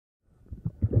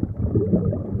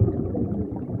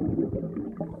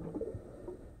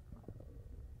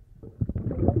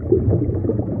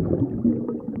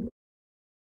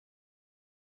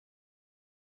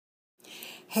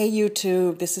Hey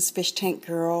YouTube, this is Fish Tank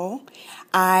Girl.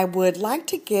 I would like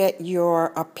to get your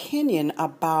opinion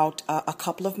about a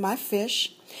couple of my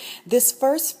fish. This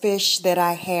first fish that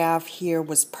I have here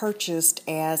was purchased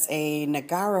as a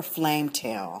Ngara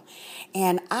Flametail.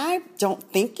 And I don't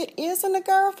think it is a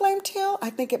Ngara Flametail. I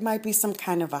think it might be some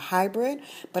kind of a hybrid,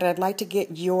 but I'd like to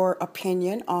get your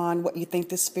opinion on what you think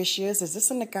this fish is. Is this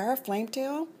a Ngara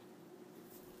Flametail?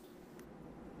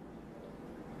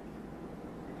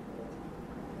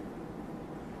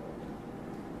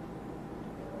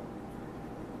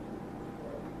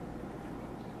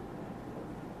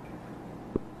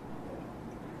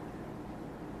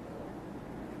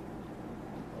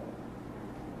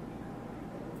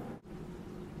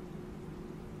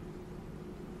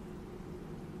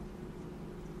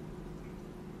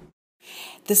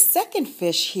 The second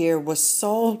fish here was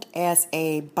sold as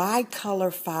a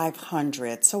bicolor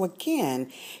 500. So again,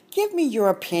 give me your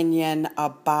opinion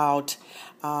about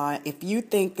if you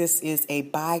think this is a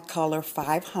bicolor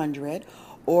 500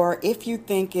 or if you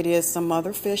think it is some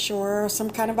other fish or some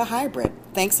kind of a hybrid.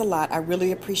 Thanks a lot. I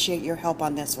really appreciate your help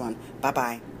on this one.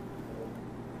 Bye-bye.